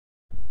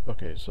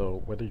Okay,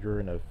 so whether you're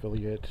an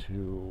affiliate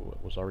who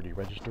was already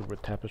registered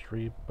with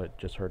Tapestri but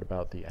just heard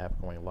about the app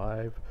going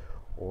live,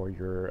 or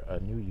you're a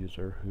new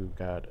user who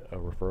got a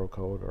referral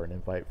code or an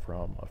invite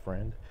from a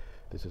friend,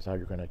 this is how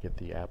you're going to get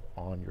the app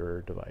on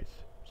your device.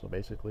 So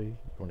basically, you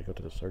want to go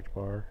to the search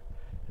bar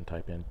and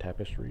type in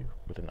Tapestri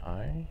with an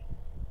I,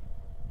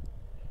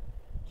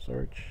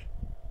 search.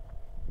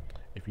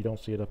 If you don't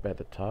see it up at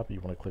the top, you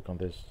want to click on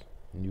this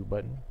new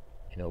button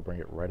and it'll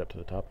bring it right up to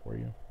the top for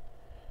you.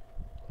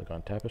 Click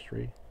on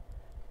Tapestri.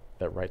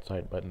 That right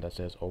side button that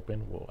says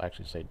open will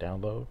actually say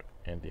download,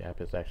 and the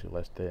app is actually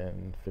less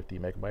than 50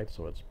 megabytes,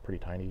 so it's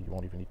pretty tiny. You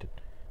won't even need to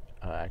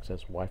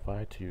access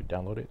Wi-Fi to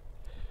download it.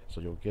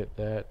 So you'll get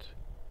that,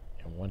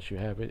 and once you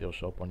have it, it'll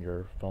show up on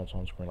your phone's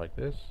home screen like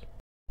this.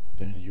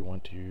 Then you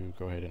want to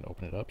go ahead and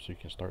open it up so you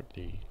can start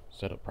the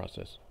setup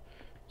process.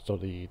 So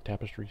the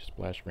Tapestri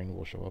splash screen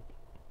will show up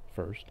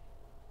first,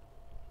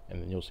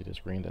 and then you'll see the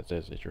screen that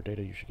says it's your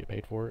data, you should get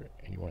paid for it,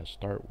 and you want to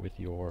start with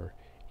your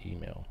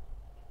email.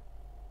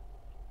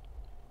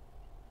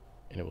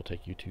 And it will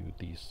take you to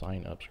the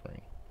sign up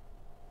screen.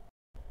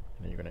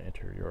 And then you're going to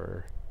enter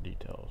your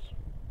details.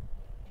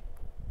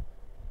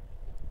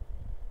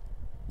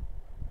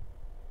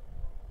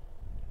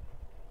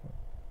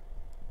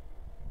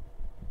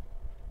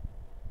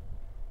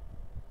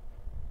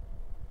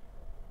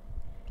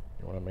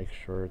 You want to make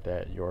sure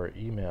that your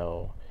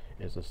email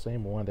is the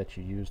same one that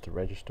you used to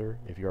register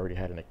if you already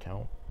had an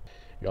account.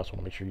 You also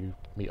want to make sure you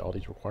meet all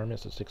these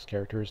requirements, the 6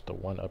 characters, the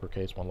 1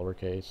 uppercase, 1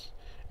 lowercase,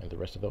 and the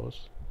rest of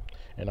those.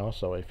 And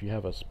also, if you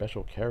have a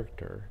special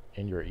character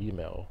in your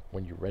email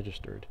when you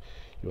registered,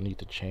 you'll need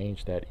to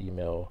change that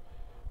email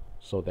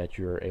so that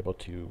you're able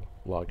to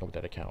log in with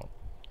that account.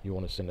 You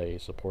want to send a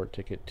support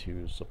ticket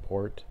to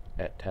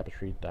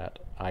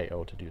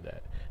support@tapestri.io to do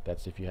that.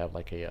 That's if you have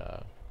like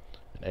an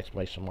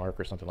exclamation mark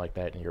or something like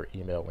that in your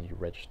email when you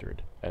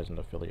registered as an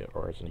affiliate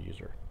or as a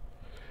user.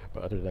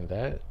 But other than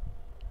that,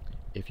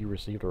 if you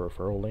received a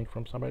referral link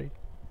from somebody,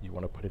 you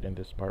want to put it in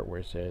this part where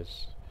it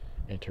says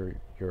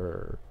enter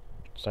your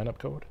sign up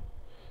code,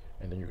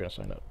 and then you're going to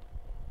sign up.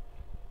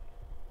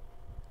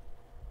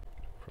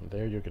 From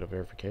there, you'll get a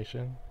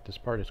verification. This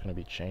part is going to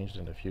be changed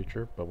in the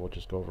future, but we'll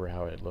just go over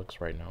how it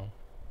looks right now.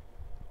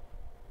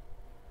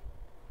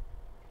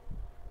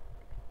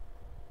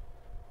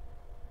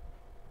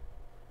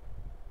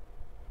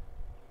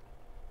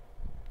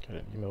 Got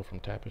an email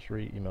from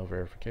Tapestri, email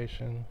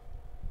verification.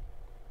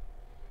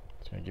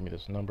 It's going to give me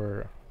this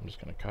number. I'm just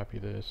going to copy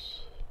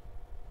this.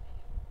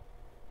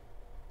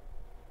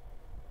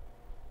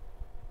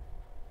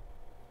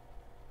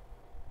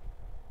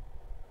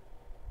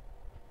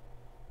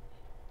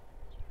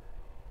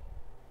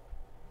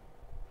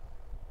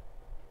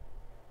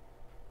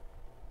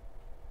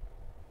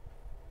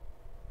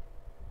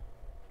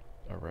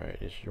 Alright,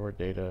 it's your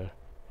data,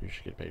 you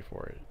should get paid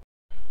for it.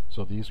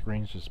 So these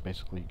screens just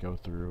basically go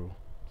through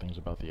things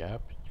about the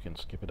app. You can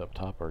skip it up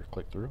top or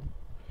click through.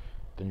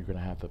 Then you're going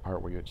to have the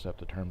part where you accept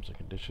the terms and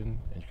condition,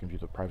 and you can view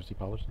the privacy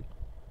policy.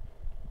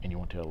 And you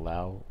want to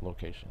allow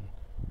location.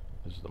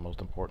 This is the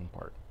most important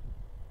part.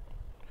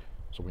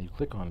 So when you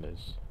click on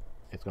this,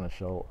 it's going to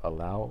show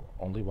allow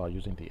only while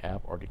using the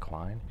app or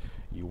decline.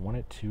 You want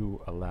it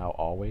to allow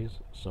always,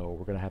 so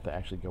we're going to have to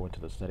actually go into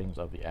the settings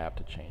of the app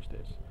to change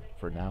this.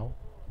 For now,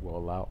 we'll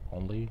allow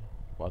only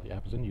while the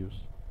app is in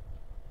use,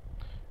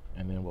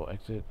 and then we'll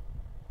exit,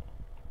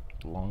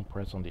 long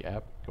press on the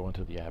app, go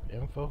into the app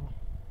info,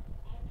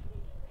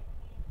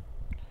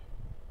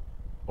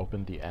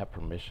 open the app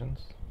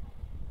permissions,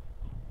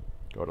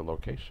 go to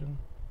location,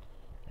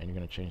 and you're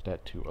going to change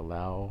that to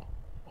allow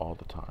all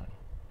the time.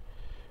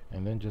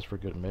 And then just for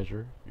good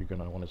measure, you're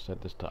going to want to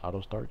set this to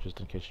auto start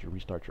just in case you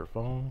restart your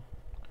phone.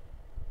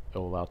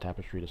 It'll allow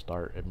Tapestri to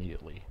start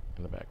immediately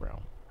in the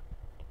background.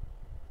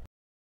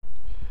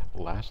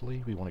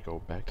 Lastly, we want to go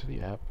back to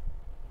the app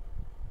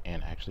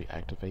and actually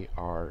activate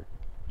our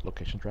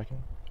location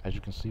tracking. As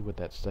you can see with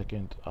that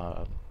second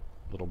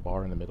little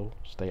bar in the middle,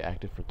 stay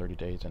active for 30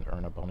 days and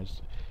earn a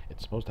bonus.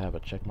 It's supposed to have a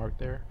check mark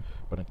there,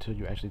 but until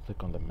you actually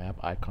click on the map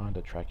icon,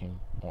 the tracking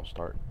won't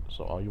start.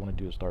 So all you want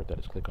to do to start that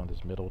is click on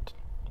this middle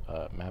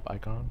map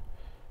icon.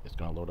 It's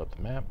going to load up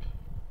the map,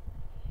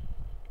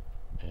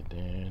 and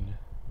then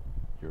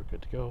you're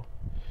good to go.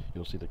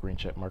 You'll see the green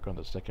check mark on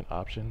the second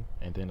option,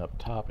 and then up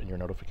top in your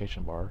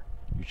notification bar,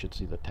 you should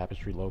see the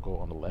Tapestri logo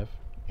on the left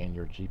and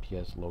your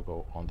GPS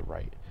logo on the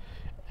right.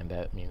 And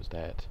that means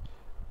that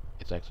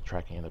it's actually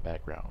tracking in the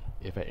background.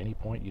 If at any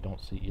point you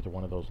don't see either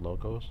one of those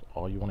logos,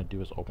 all you want to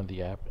do is open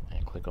the app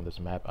and click on this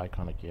map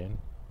icon again,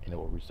 and it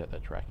will reset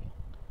that tracking.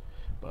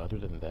 But other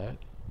than that,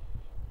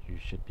 you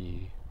should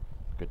be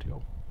good to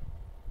go.